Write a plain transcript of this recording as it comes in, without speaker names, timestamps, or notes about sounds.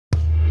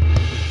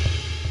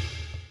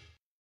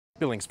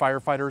Billings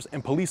firefighters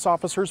and police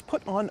officers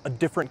put on a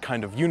different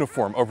kind of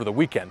uniform over the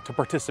weekend to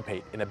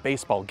participate in a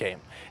baseball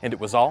game, and it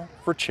was all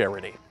for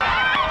charity.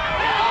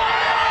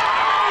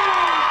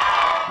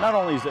 Not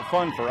only is it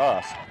fun for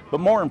us, but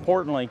more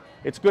importantly,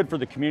 it's good for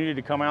the community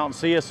to come out and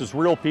see us as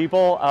real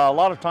people. A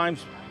lot of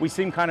times we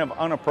seem kind of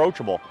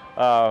unapproachable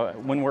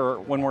when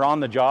we're on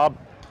the job.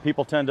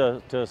 People tend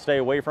to stay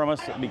away from us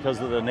because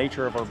of the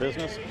nature of our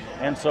business.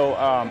 And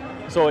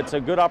so it's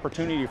a good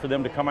opportunity for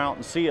them to come out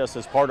and see us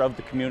as part of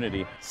the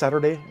community.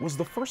 Saturday was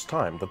the first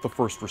time that the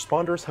first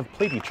responders have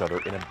played each other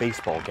in a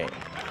baseball game.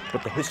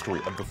 But the history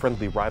of the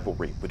friendly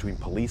rivalry between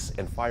police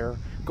and fire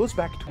goes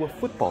back to a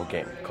football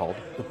game called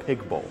the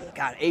Pig Bowl.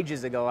 God,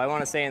 ages ago, I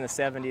want to say in the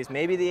 70s,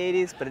 maybe the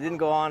 80s, but it didn't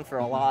go on for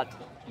a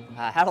lot.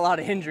 Had a lot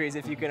of injuries,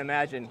 if you can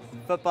imagine.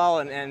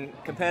 Football and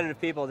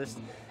competitive people just,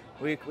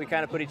 we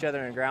kind of put each other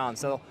in the ground.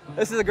 So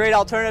this is a great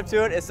alternative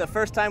to it. It's the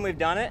first time we've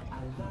done it.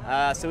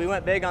 So we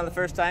went big on the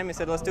first time. We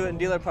said, let's do it in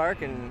Dealer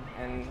Park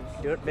and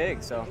do it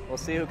big. So we'll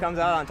see who comes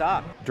out on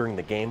top. During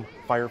the game,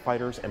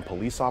 firefighters and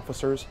police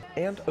officers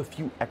and a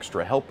few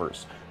extra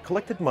helpers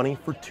collected money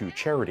for two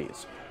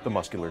charities, the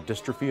Muscular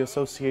Dystrophy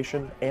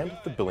Association and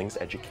the Billings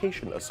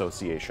Education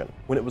Association.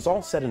 When it was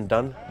all said and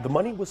done, the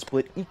money was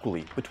split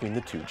equally between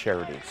the two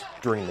charities.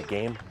 During the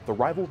game, the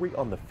rivalry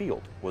on the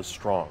field was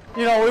strong.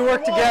 You know, we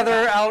work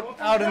together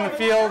out in the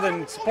field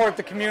and support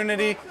the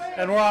community,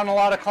 and we're on a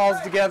lot of calls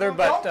together,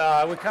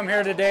 but we come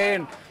here today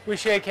and we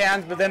shake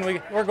hands, but then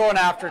we're going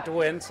after it to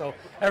win. So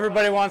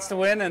everybody wants to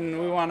win, and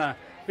we want to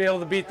be able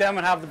to beat them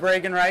and have the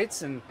bragging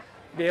rights and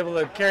be able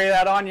to carry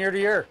that on year to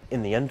year.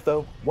 In the end,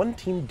 though, one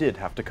team did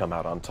have to come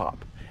out on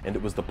top, and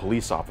it was the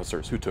police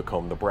officers who took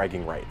home the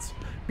bragging rights,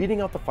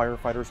 beating out the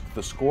firefighters with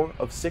a score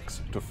of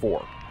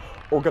 6-4.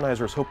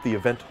 Organizers hope the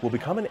event will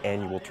become an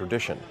annual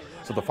tradition,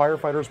 so the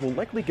firefighters will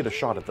likely get a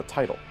shot at the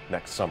title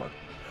next summer.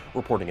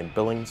 Reporting in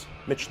Billings,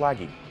 Mitch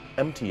Laggy,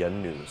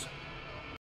 MTN News.